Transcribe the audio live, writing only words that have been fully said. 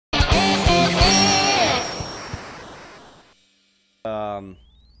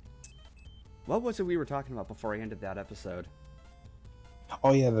What was it we were talking about before I ended that episode?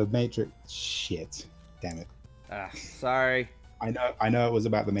 Oh yeah, the Matrix. Shit. Damn it. Sorry. I know it was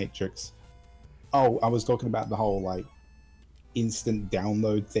about the Matrix. Oh, I was talking about the whole like instant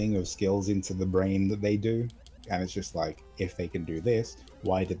download thing of skills into the brain that they do. And it's just like, if they can do this,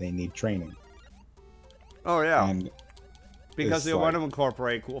 why do they need training? Oh yeah. And because they like, want to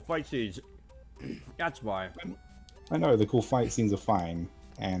incorporate cool fight scenes. That's why. I know the cool fight scenes are fine,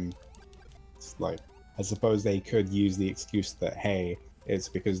 and it's like, I suppose they could use the excuse that, hey, it's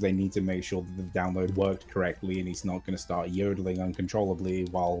because they need to make sure that the download worked correctly and he's not going to start yodeling uncontrollably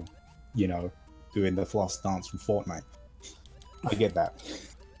while, you know, doing the floss dance from Fortnite. I get that.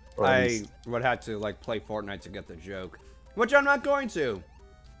 I would have to, like, play Fortnite to get the joke. Which I'm not going to.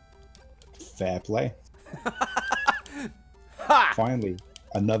 Fair play. Ha! Finally,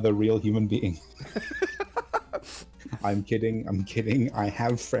 another real human being. I'm kidding, I'm kidding. I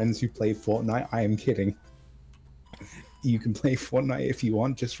have friends who play Fortnite. I am kidding. You can play Fortnite if you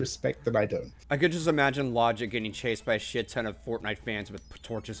want, just respect that I don't. I could just imagine Logic getting chased by a shit ton of Fortnite fans with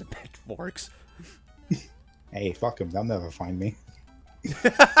torches and pitchforks. Hey, fuck them. They'll never find me.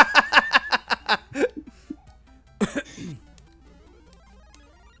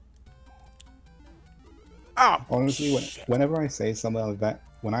 Oh, honestly, whenever I say something like that,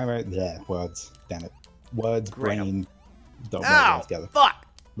 when I write words, damn it, words, brain, don't work together. Fuck!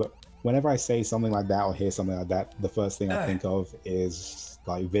 But whenever I say something like that or hear something like that, the first thing I think of is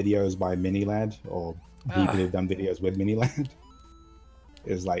like videos by Minilad or people who've done videos with Minilad.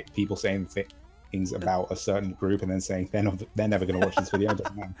 It's like people saying things about a certain group and then saying they're never going to watch this video.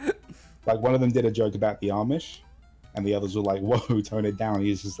 Like one of them did a joke about the Amish, and the others were like, "Whoa, tone it down."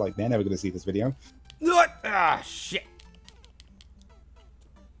 He's just like, they're never going to see this video. Ah, shit.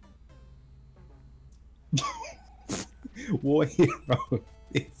 War Hero,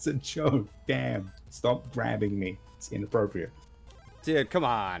 it's a joke. Damn, stop grabbing me. It's inappropriate. Dude, come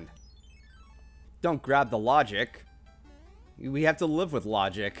on. Don't grab the logic. We have to live with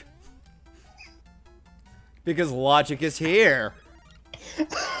logic. Because logic is here.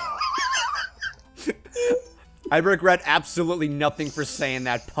 I regret absolutely nothing for saying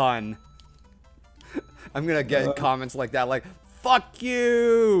that pun. I'm gonna get comments like that, like, fuck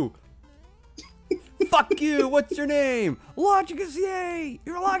you! Fuck you! What's your name? Logic is yay!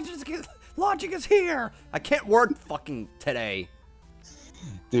 Your logic is here! I can't word fucking today.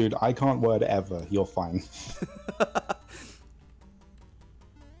 Dude, I can't word ever. You're fine.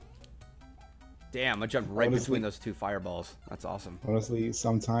 Damn, I jumped right between those two fireballs. That's awesome. Honestly,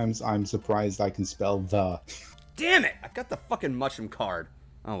 sometimes I'm surprised I can spell the. Damn it! I got the fucking mushroom card.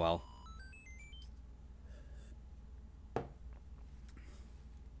 Oh well.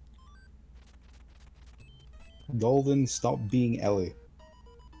 Golden, stop being Ellie.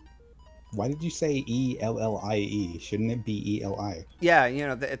 Why did you say E-L-L-I-E? Shouldn't it be E-L-I? Yeah, you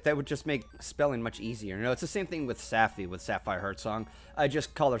know, that would just make spelling much easier. You know, it's the same thing with Safi, with Sapphire Heartsong. I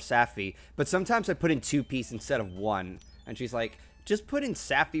just call her Safi, but sometimes I put in 2 P's instead of 1. And she's like, just put in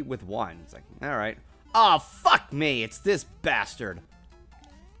Safi with 1. It's like, alright. Oh, fuck me! It's this bastard!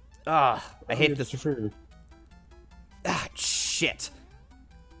 Ugh, I hate this. Ah, shit.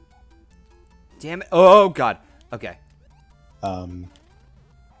 Damn it. Oh, God. Okay. I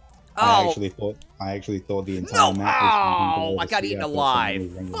actually thought the entire map was oh, I got eaten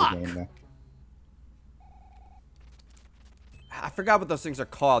alive. Fuck. I forgot what those things are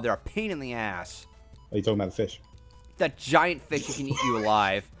called. They're a pain in the ass. Are you talking about the fish? That giant fish that can eat you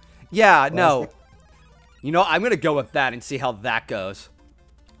alive. Yeah, well, no. You know, I'm going to go with that and see how that goes.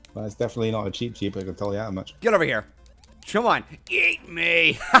 Well, it's definitely not a cheap, I can tell you that much. Get over here. Come on. Eat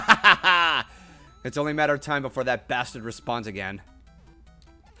me. It's only a matter of time before that bastard responds again.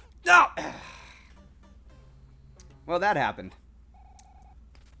 No! Well, that happened.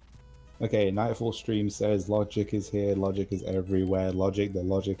 Okay, GoldenFoxStream says logic is here, logic is everywhere, logic, the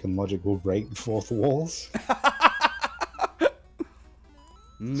logic, and logic will break the fourth walls.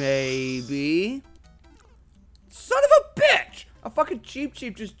 Maybe. Son of a bitch! A fucking Cheep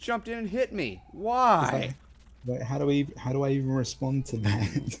just jumped in and hit me. Why? Like, how do I even respond to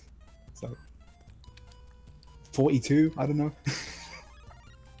that? So 42? I don't know.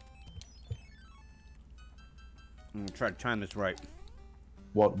 I'm gonna try to time this right.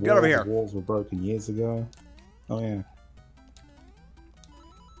 What Get over here. Walls were broken years ago? Oh yeah.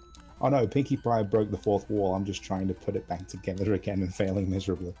 Oh no, Pinkie Pie broke the fourth wall. I'm just trying to put it back together again and failing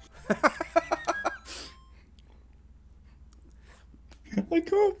miserably. I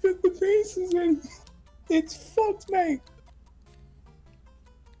can't fit the pieces in. It's fucked, mate.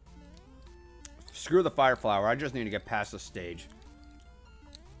 Screw the fire flower. I just need to get past the stage.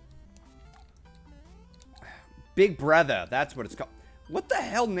 Big Brother. That's what it's called. What the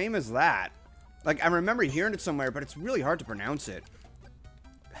hell name is that? Like, I remember hearing it somewhere, but it's really hard to pronounce it.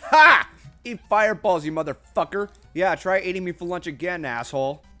 Ha! Eat fireballs, you motherfucker. Yeah, try eating me for lunch again,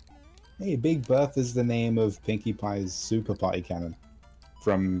 asshole. Hey, Big Berth is the name of Pinkie Pie's super party cannon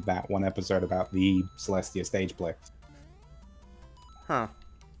from that one episode about the Celestia stage play. Huh.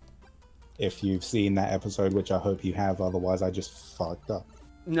 If you've seen that episode, which I hope you have, otherwise I just fucked up.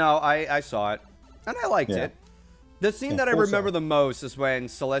 No, I saw it. And I liked it. The scene that I remember the most is when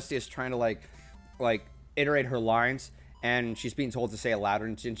Celestia is trying to, like, iterate her lines, and she's being told to say it louder,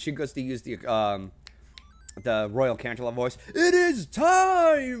 and she goes to use the Royal Canterlot voice. It is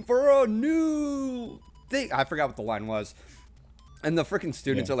time for a new thing. I forgot what the line was. And the freaking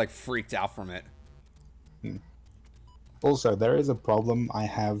students are, like, freaked out from it. Also, there is a problem I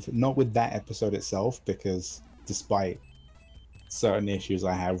have, not with that episode itself, because despite certain issues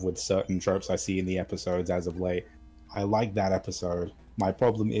I have with certain tropes I see in the episodes as of late, I like that episode. My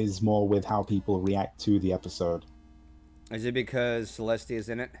problem is more with how people react to the episode. Is it because Celestia is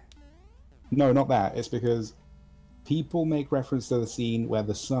in it? No, not that. It's because people make reference to the scene where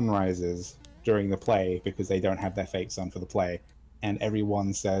the sun rises during the play because they don't have their fake sun for the play. And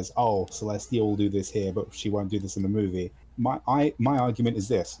everyone says, oh, Celestia will do this here, but she won't do this in the movie. My argument is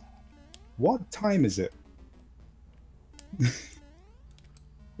this. What time is it?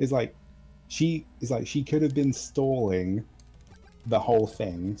 It's like she could have been stalling the whole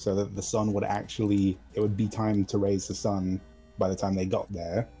thing so that the sun would actually, it would be time to raise the sun by the time they got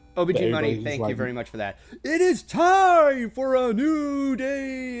there. OBG Money, thank you very much for that. It is time for a new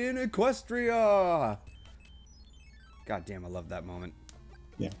day in Equestria. God damn, I love that moment.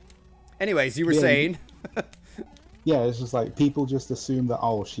 Yeah. Anyways, you were saying. Yeah, it's just like people just assume that,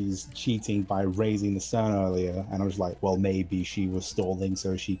 oh, she's cheating by raising the sun earlier. And I was like, well, maybe she was stalling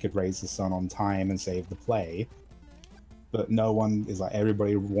so she could raise the sun on time and save the play. But no one is like,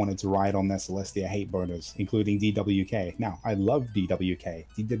 everybody wanted to ride on their Celestia hate bonus, including DWK. Now, I love DWK.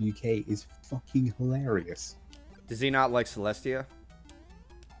 DWK is fucking hilarious. Does he not like Celestia?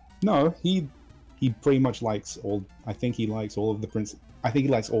 No, he pretty much likes all, I think he likes all of the I think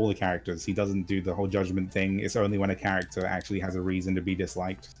he likes all the characters. He doesn't do the whole judgment thing. It's only when a character actually has a reason to be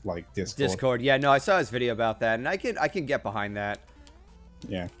disliked, like Discord. Yeah, no, I saw his video about that, and I can get behind that.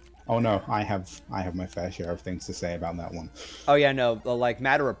 Yeah. Oh no, I have my fair share of things to say about that one. Oh yeah, no, like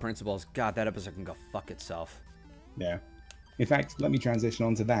Matter of Principles. God, that episode can go fuck itself. Yeah. In fact, let me transition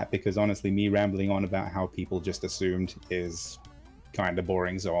onto that, because honestly, me rambling on about how people just assumed is kind of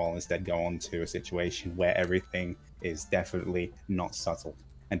boring, so I'll instead go on to a situation where everything is definitely not subtle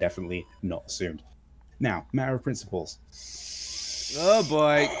and definitely not assumed. Now, Matter of Principles. Oh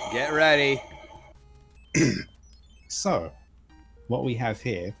boy, get ready. So, what we have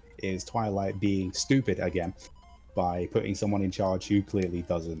here is Twilight being stupid again by putting someone in charge who clearly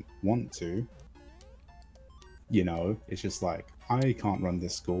doesn't want to. You know, it's just like, I can't run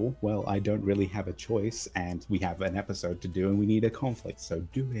this school. Well, I don't really have a choice, and we have an episode to do, and we need a conflict, so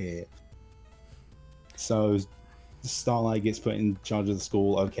do it. So, Starlight gets put in charge of the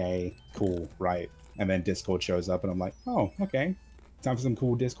school. Okay, cool, right. And then Discord shows up, and I'm like, oh, okay. Time for some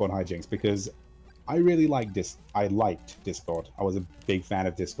cool Discord hijinks, because I really liked Discord. I was a big fan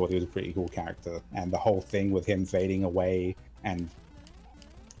of Discord. He was a pretty cool character. And the whole thing with him fading away, and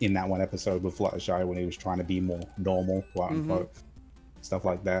in that one episode with Fluttershy when he was trying to be more normal, quote unquote, stuff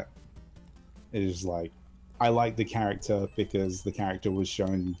like that. It is like, I like the character because the character was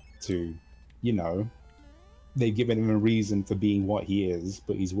shown to, you know, they've given him a reason for being what he is,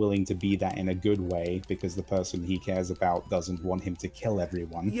 but he's willing to be that in a good way because the person he cares about doesn't want him to kill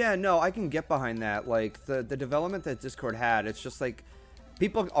everyone. Yeah, no, I can get behind that. Like, the development that Discord had, it's just like,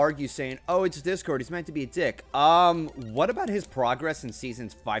 people argue saying, oh, it's Discord, he's meant to be a dick. What about his progress in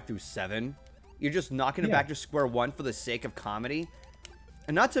seasons 5 through 7? You're just knocking him back to square one for the sake of comedy?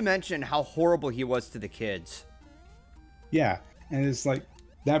 And not to mention how horrible he was to the kids. Yeah, and it's like,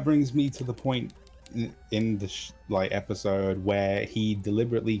 that brings me to the point in the episode where he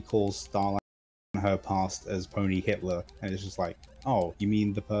deliberately calls Starlight on her past as Pony Hitler, and it's just like, oh, you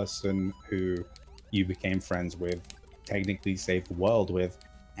mean the person who you became friends with, technically saved the world with,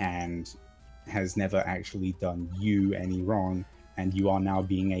 and has never actually done you any wrong, and you are now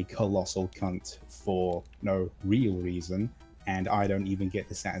being a colossal cunt for no real reason, and I don't even get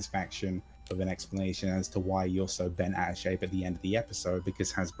the satisfaction of an explanation as to why you're so bent out of shape at the end of the episode,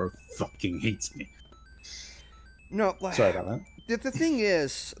 because Hasbro fucking hates me. No, sorry about that. The thing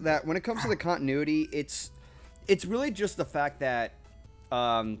is that when it comes to the continuity, it's really just the fact that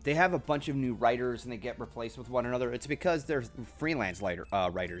they have a bunch of new writers and they get replaced with one another. It's because they're freelance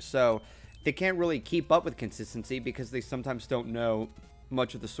writers. So they can't really keep up with consistency because they sometimes don't know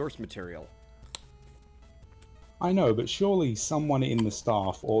much of the source material. I know, but surely someone in the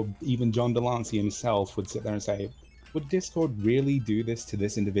staff, or even John Delancey himself, would sit there and say, would Discord really do this to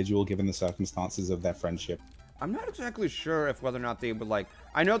this individual given the circumstances of their friendship? I'm not exactly sure if whether or not they would, like...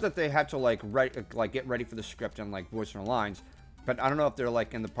 I know that they had to, like, get ready for the script and, like, voice their lines, but I don't know if they're,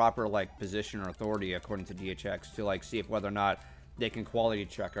 like, in the proper, like, position or authority, according to DHX, to, like, see if whether or not they can quality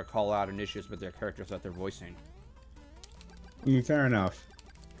check or call out any issues with their characters that they're voicing. I mean, fair enough.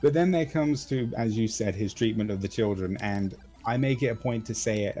 But then there comes to, as you said, his treatment of the children, and I make it a point to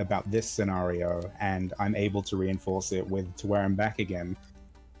say it about this scenario, and I'm able to reinforce it with To Where I'm Back Again.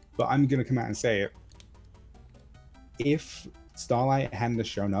 But I'm going to come out and say it. If Starlight hadn't have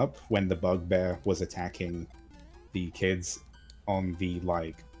shown up when the bugbear was attacking the kids on the,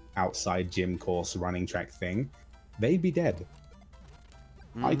 like, outside gym course running track thing, they'd be dead.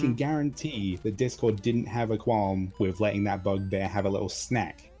 I can guarantee that Discord didn't have a qualm with letting that bugbear have a little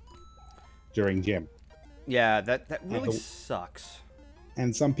snack during gym. Yeah, that really sucks.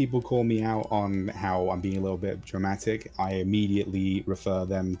 And some people call me out on how I'm being a little bit dramatic. I immediately refer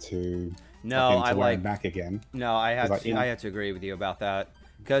them to Back Again. No, I have to agree with you about that,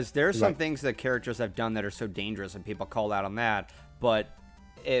 because there's some things that characters have done that are so dangerous, and people call out on that. But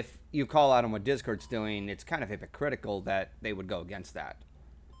if you call out on what Discord's doing, it's kind of hypocritical that they would go against that.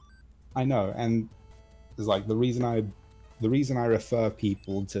 I know, and it's like the reason I refer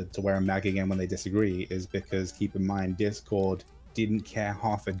people to Where I'm Back Again when they disagree is because, keep in mind, Discord didn't care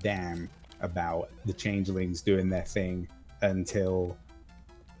half a damn about the changelings doing their thing until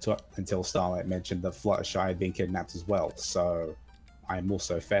Starlight mentioned that Fluttershy had been kidnapped as well. So I'm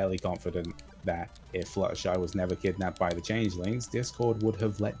also fairly confident that if Fluttershy was never kidnapped by the changelings, Discord would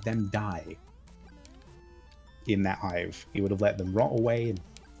have let them die in that hive. He would have let them rot away and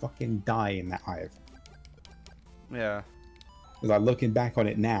fucking die in that hive. Yeah. Because like, looking back on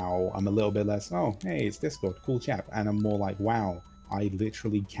it now, I'm a little bit less, oh, hey, it's Discord, cool chap. And I'm more like, wow, I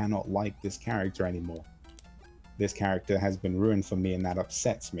literally cannot like this character anymore. This character has been ruined for me, and that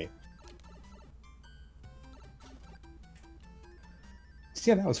upsets me.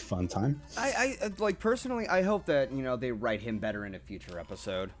 So yeah, that was fun time. I like, personally, I hope that, you know, they write him better in a future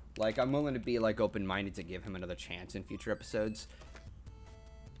episode. Like, I'm willing to be, like, open-minded to give him another chance in future episodes.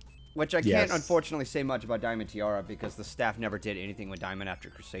 Which I can't, unfortunately, say much about Diamond Tiara, because the staff never did anything with Diamond after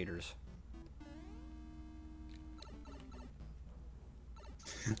Crusaders.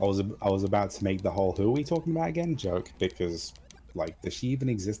 I was about to make the whole "who are we talking about again" joke, because, like, does she even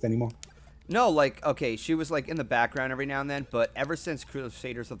exist anymore? No, like, okay, she was, like, in the background every now and then, but ever since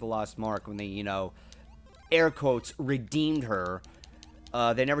Crusaders of the Lost Mark, when they, you know, air quotes, redeemed her,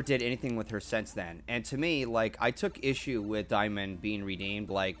 they never did anything with her since then. And to me, like, I took issue with Diamond being redeemed.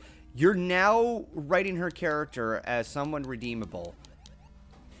 Like, you're now writing her character as someone redeemable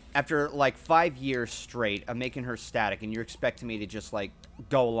after, like, 5 years straight of making her static, and you're expecting me to just, like,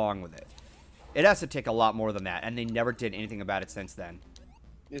 go along with it. It has to take a lot more than that, and they never did anything about it since then.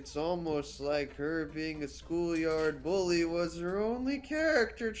 It's almost like her being a schoolyard bully was her only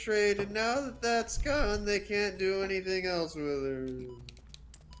character trait, and now that that's gone, they can't do anything else with her.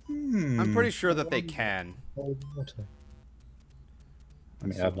 I'm pretty sure that they can. I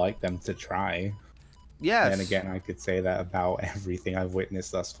mean, I'd like them to try. Yes. And again, I could say that about everything I've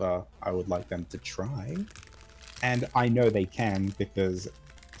witnessed thus far. I would like them to try. And I know they can, because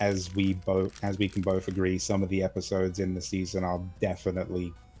as we can both agree, some of the episodes in the season are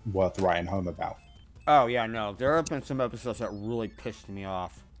definitely worth writing home about. Oh, yeah, no. There have been some episodes that really pissed me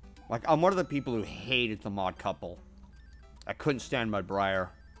off. Like, I'm one of the people who hated the mod couple. I couldn't stand Mudbriar.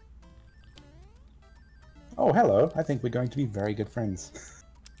 Oh, hello. I think we're going to be very good friends.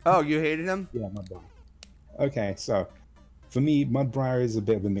 Oh, you hated him? Yeah, Mudbriar. Okay, so for me, Mudbriar is a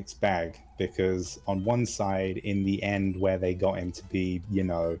bit of a mixed bag, because on one side, in the end, where they got him to be, you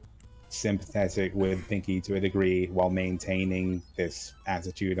know, sympathetic with Pinky to a degree while maintaining this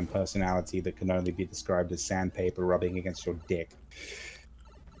attitude and personality that can only be described as sandpaper rubbing against your dick.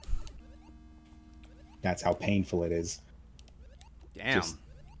 That's how painful it is. Damn. Just,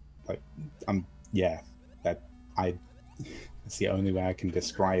 like, that's the only way I can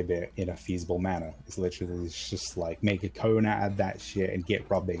describe it in a feasible manner. It's literally just like, make a cone out of that shit and get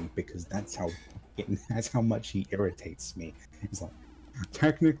rubbing, because that's how much he irritates me. It's like,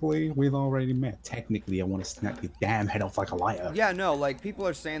 technically, we've already met. Technically, I want to snap your damn head off like a lighter. Yeah, no, like, people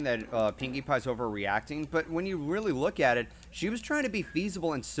are saying that Pinkie Pie's overreacting, but when you really look at it, she was trying to be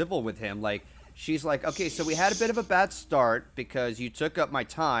feasible and civil with him. Like, she's like, okay, so we had a bit of a bad start because you took up my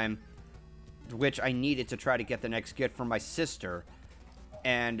time, which I needed to try to get the next gift for my sister.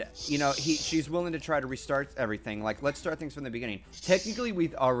 And, you know, she's willing to try to restart everything. Like, let's start things from the beginning. Technically,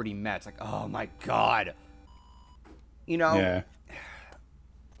 we've already met. It's like, oh my god. You know? Yeah.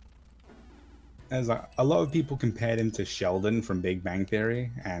 As a lot of people compared him to Sheldon from Big Bang Theory,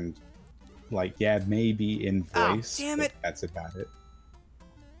 and like, yeah, maybe in voice, damn it. that's about it.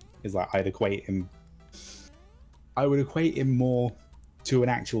 It's like I would equate him more to an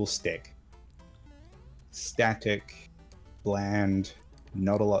actual stick. Static, bland,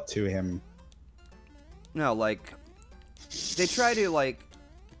 not a lot to him. No, like, they try to, like,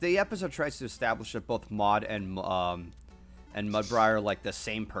 the episode tries to establish that both Maud and Mudbriar are, like, the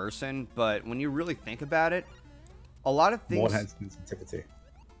same person, but when you really think about it, a lot of things... Maud has sensitivity.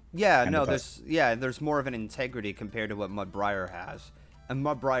 Yeah, no, there's more of an integrity compared to what Mudbriar has. And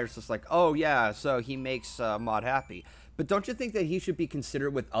Mudbriar's just like, oh, yeah, so he makes Maud happy. But don't you think that he should be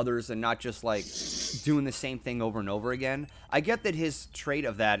considerate with others and not just, like, doing the same thing over and over again? I get that his trait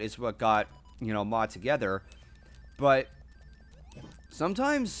of that is what got, you know, Maud together, but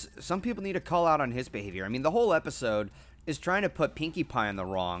sometimes some people need to call out on his behavior. I mean, the whole episode is trying to put Pinkie Pie in the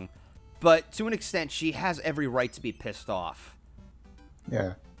wrong, but to an extent, she has every right to be pissed off.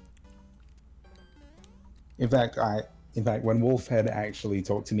 Yeah. In fact, when Wolf had actually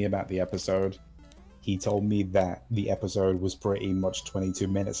talked to me about the episode, he told me that the episode was pretty much 22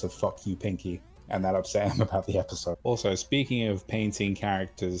 minutes of fuck you, Pinkie, and that upset him about the episode. Also, speaking of painting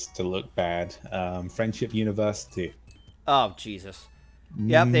characters to look bad, Friendship University. Oh, Jesus.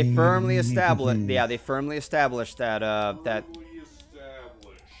 Yep, they firmly established. Yeah, they firmly established that.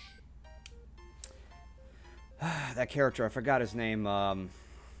 That character, I forgot his name.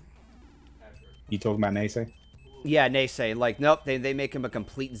 You talking about Naysay? Yeah, Naysay. Like, nope, they make him a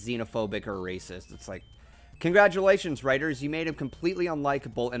complete xenophobic or racist. It's like, congratulations, writers, you made him completely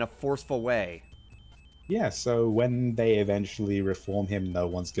unlikable in a forceful way. Yeah, so when they eventually reform him, no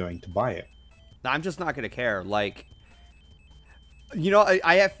one's going to buy it. I'm just not going to care. Like, you know,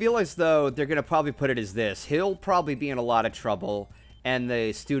 I feel as though they're going to probably put it as this. He'll probably be in a lot of trouble, and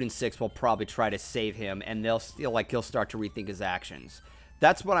the Student 6 will probably try to save him, and they'll still, like, he'll start to rethink his actions.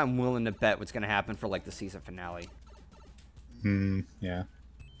 That's what I'm willing to bet what's going to happen for, like, the season finale. Yeah.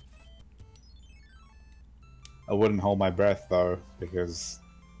 I wouldn't hold my breath, though, because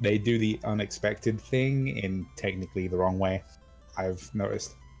they do the unexpected thing in technically the wrong way, I've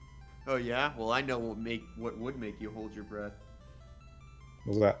noticed. Oh yeah? Well, I know what would make you hold your breath.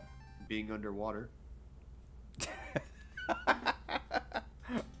 What was that? Being underwater.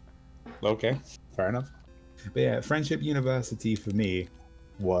 Okay, fair enough. But yeah, Friendship University for me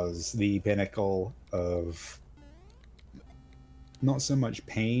was the pinnacle of not so much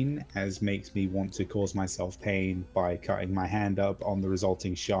pain as makes me want to cause myself pain by cutting my hand up on the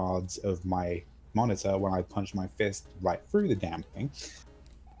resulting shards of my monitor when I punch my fist right through the damn thing.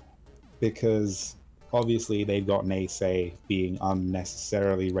 Because obviously they've got Naysay being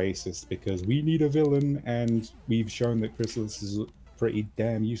unnecessarily racist because we need a villain and we've shown that Chrysalis is pretty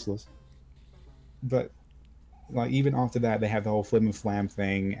damn useless. But like, even after that, they have the whole flim and flam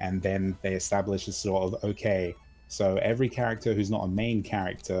thing, and then they establish a sort of, okay, so every character who's not a main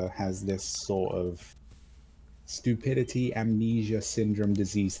character has this sort of stupidity, amnesia, syndrome,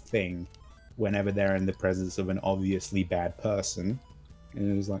 disease thing whenever they're in the presence of an obviously bad person.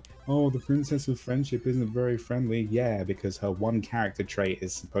 And it was like, oh, the Princess of Friendship isn't very friendly. Yeah, because her one character trait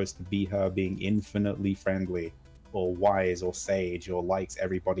is supposed to be her being infinitely friendly, or wise, or sage, or likes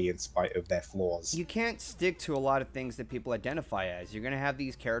everybody in spite of their flaws. You can't stick to a lot of things that people identify as. You're going to have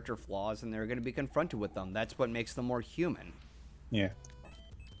these character flaws, and they're going to be confronted with them. That's what makes them more human. Yeah.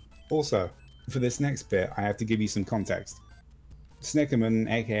 Also, for this next bit, I have to give you some context. Snickerman,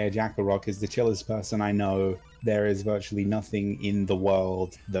 aka Jackalrock, is the chillest person I know. There is virtually nothing in the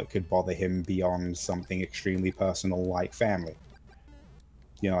world that could bother him beyond something extremely personal like family.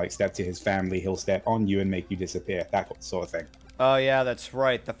 You know, like, step to his family, he'll step on you and make you disappear. That sort of thing. Oh, yeah, that's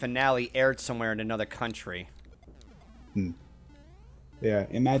right. The finale aired somewhere in another country. Yeah,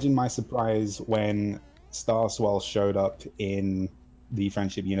 imagine my surprise when Starswell showed up in the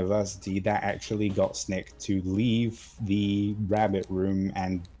Friendship University. That actually got Snick to leave the rabbit room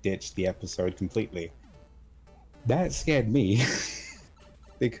and ditch the episode completely. That scared me,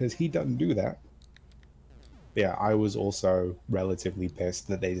 because he doesn't do that. Yeah, I was also relatively pissed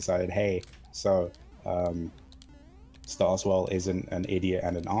that they decided, hey, so Starswell isn't an idiot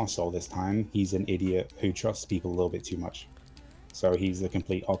and an arsehole this time. He's an idiot who trusts people a little bit too much. So he's the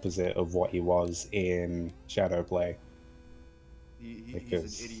complete opposite of what he was in Shadowplay. He's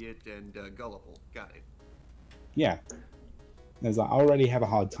an idiot and gullible. Got it. Yeah. There's like, I already have a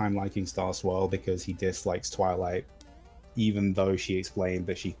hard time liking Starswell because he dislikes Twilight. even though she explained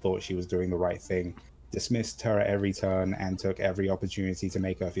that she thought she was doing the right thing, dismissed her at every turn and took every opportunity to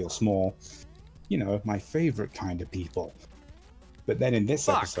make her feel small. You know, my favorite kind of people. But then in this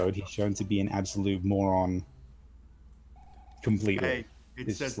episode, he's shown to be an absolute moron completely. Hey,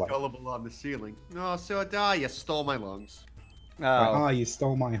 it says gullible on the ceiling. No, so you stole my lungs. Oh, you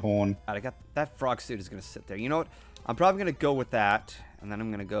stole my horn. God, I got that frog suit is gonna sit there. You know what? I'm probably gonna go with that, and then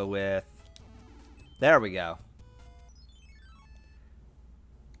I'm gonna go with. There we go.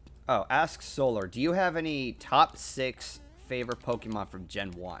 Oh, ask Solar. Do you have any top 6 favorite Pokemon from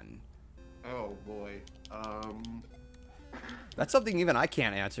Gen 1? Oh boy. That's something even I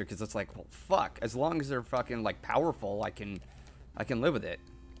can't answer because it's like, well, fuck. As long as they're fucking like powerful, I can live with it.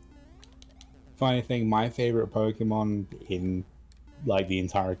 Funny thing, my favorite Pokemon in like the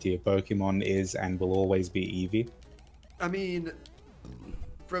entirety of Pokemon is and will always be Eevee. I mean,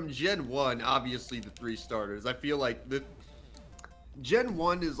 from Gen 1, obviously the 3 starters. I feel like the Gen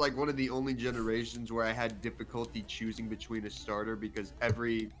 1 is like one of the only generations where I had difficulty choosing between a starter because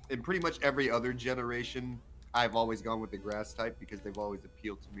in pretty much every other generation, I've always gone with the grass type because they've always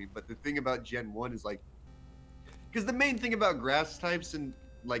appealed to me. But the thing about Gen 1 is like, because the main thing about grass types and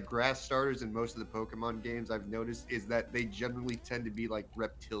like grass starters in most of the Pokemon games I've noticed is that they generally tend to be like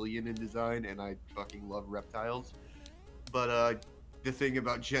reptilian in design, and I fucking love reptiles. But the thing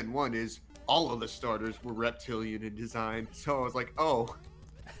about Gen 1 is all of the starters were reptilian in design, so I was like, oh,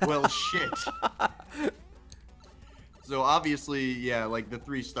 well, shit. So obviously, yeah, like the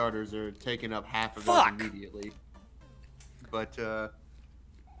 3 starters are taking up half of it immediately. But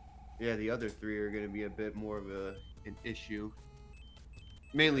yeah, the other 3 are going to be a bit more of an issue.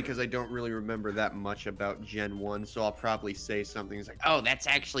 Mainly because I don't really remember that much about Gen 1, so I'll probably say something that's like, oh, that's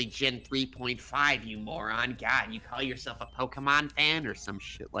actually Gen 3.5, you moron. God, you call yourself a Pokemon fan or some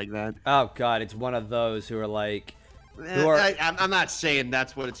shit like that. Oh, God, it's one of those who are like... I'm not saying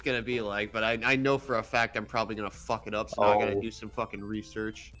that's what it's going to be like, but I know for a fact I'm probably going to fuck it up, so now I got to do some fucking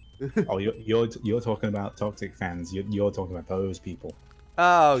research. Oh, you're talking about toxic fans. You're talking about those people.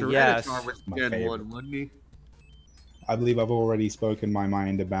 Oh, yes. Was Gen 1, wasn't he? I believe I've already spoken my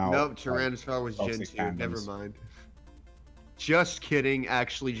mind about... Nope, Tyranitar was Gen 2. Fandoms. Never mind. Just kidding.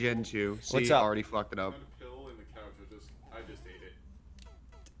 Actually, Gen 2. See, what's up? Already fucked it up. Pill in the couch. I just ate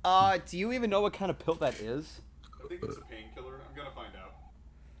it. Do you even know what kind of pill that is? I think it's a painkiller. I'm gonna find out.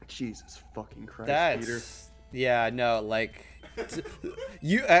 Jesus fucking Christ, That's... Peter. Yeah, no, like...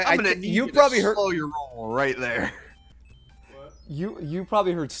 you you probably heard... slow your roll right there. What? You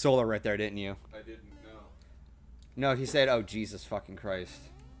probably heard Solar right there, didn't you? I didn't know. No, he said, oh, Jesus fucking Christ.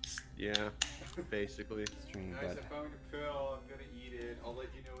 Yeah, basically. Stream, Guys, but... I found a pill. I'm gonna eat it. I'll let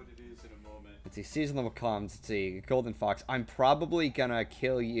you know what it is in a moment. Let's see, season level comes. Let's see, GoldenFox. I'm probably gonna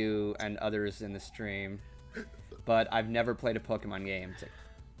kill you and others in the stream, but I've never played a Pokemon game.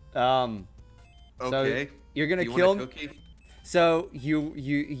 Okay. So you're gonna kill me. So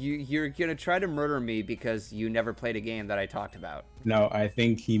you're gonna try to murder me because you never played a game that I talked about. No, I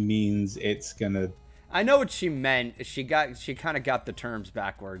think he means it's gonna... I know what she meant. She kind of got the terms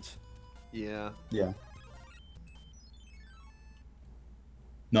backwards. Yeah. Yeah.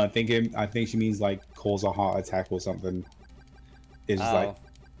 No, I think she means like cause a heart attack or something. It's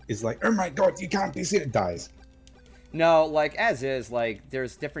like, oh my god, you can't be seen. It dies. No, like as is, like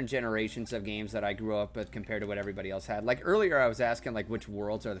there's different generations of games that I grew up with compared to what everybody else had. Like earlier, I was asking like which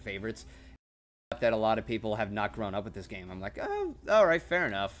worlds are the favorites. That a lot of people have not grown up with this game. I'm like, oh, all right, fair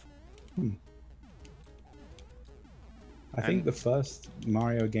enough. I think the first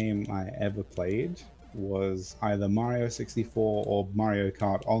Mario game I ever played was either Mario 64 or Mario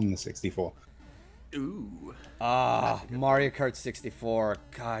Kart on the 64. Ooh. Ah, Mario Kart 64.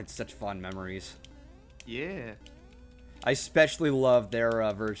 God, such fun memories. Yeah. I especially love their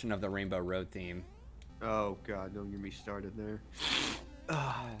version of the Rainbow Road theme. Oh god, don't get me started there.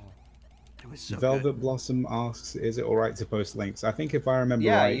 It was so Velvet good. Blossom asks, "Is it all right to post links?" I think if I remember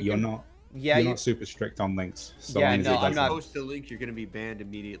right, you're not. Yeah, you're not super strict on links. So yeah, no, I'm not. Post a link, you're gonna be banned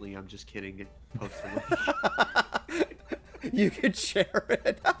immediately. I'm just kidding. Post a link. You could share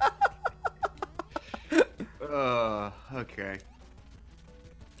it. Okay.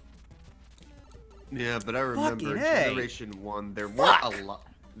 Yeah, but I remember Fucking hey. Generation 1. There weren't a lot.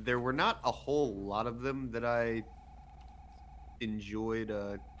 There were not a whole lot of them that I enjoyed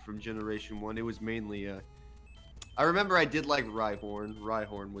from Generation 1. It was mainly I remember I did like Rhyhorn.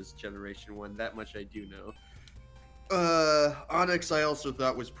 Rhyhorn was Generation 1. That much I do know. Onyx I also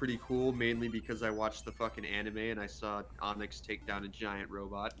thought was pretty cool, mainly because I watched the fucking anime and I saw Onyx take down a giant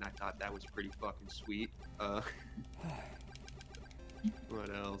robot, and I thought that was pretty fucking sweet. What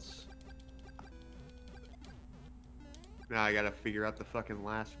else? Now I gotta figure out the fucking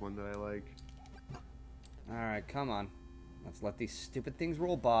last one that I like. Alright, come on. Let's let these stupid things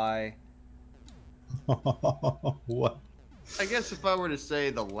roll by. What? I guess if I were to say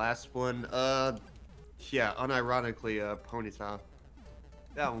the last one, yeah, unironically, Ponyta.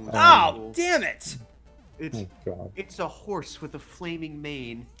 That one was Oh, cool. damn it! It's Oh god. it's a horse with a flaming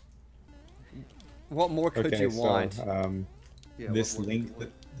mane. What more could Okay, you so want? Yeah, this what more link could you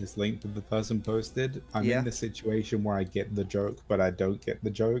that this link that the person posted, I'm Yeah. in the situation where I get the joke, but I don't get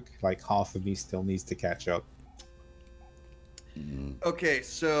the joke. Like half of me still needs to catch up. want? Okay,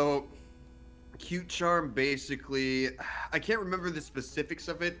 so Cute Charm basically, I can't remember the specifics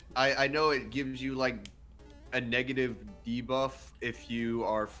of it. I know it gives you like a negative debuff if you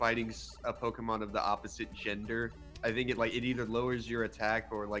are fighting a Pokemon of the opposite gender. I think it either lowers your attack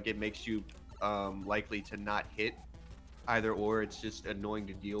or like it makes you likely to not hit. Either or, it's just annoying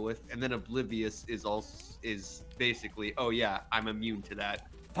to deal with. And then Oblivious is basically, oh yeah, I'm immune to that.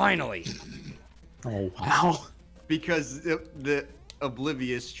 Finally! Oh wow. Because the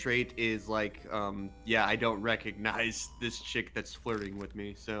Oblivious trait is like, yeah, I don't recognize this chick that's flirting with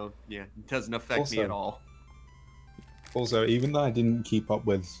me. So yeah, it doesn't affect me at all. Also, even though I didn't keep up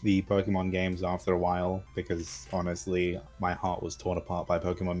with the Pokemon games after a while, because honestly, my heart was torn apart by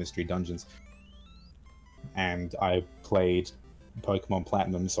Pokemon Mystery Dungeons, and I played Pokemon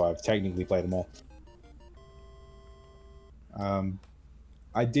Platinum, so I've technically played them all.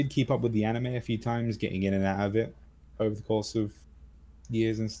 I did keep up with the anime a few times, getting in and out of it over the course of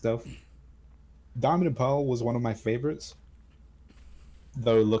years and stuff. Diamond and Pearl was one of my favorites,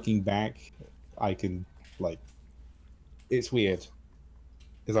 though looking back, I can, like, it's weird.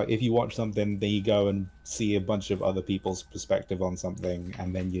 It's like if you watch something, then you go and see a bunch of other people's perspective on something,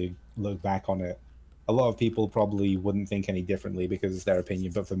 and then you look back on it. A lot of people probably wouldn't think any differently because it's their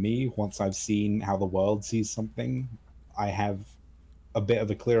opinion, but for me, once I've seen how the world sees something, I have a bit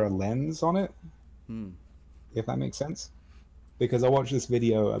of a clearer lens on it, if that makes sense. Because I watched this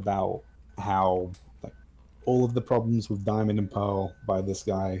video about how like all of the problems with Diamond and Pearl by this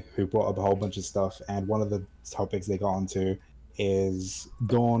guy who brought up a whole bunch of stuff, and one of the topics they got onto is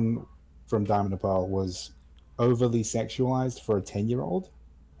Dawn from Diamond and Pearl was overly sexualized for a 10-year-old.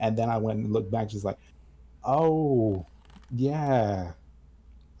 And then I went and looked back, just like, oh, yeah,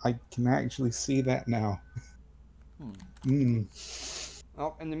 I can actually see that now.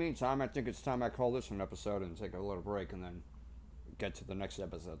 Well, in the meantime, I think it's time I call this an episode and take a little break and then get to the next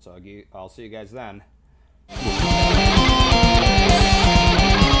episode. So I'll see you guys then.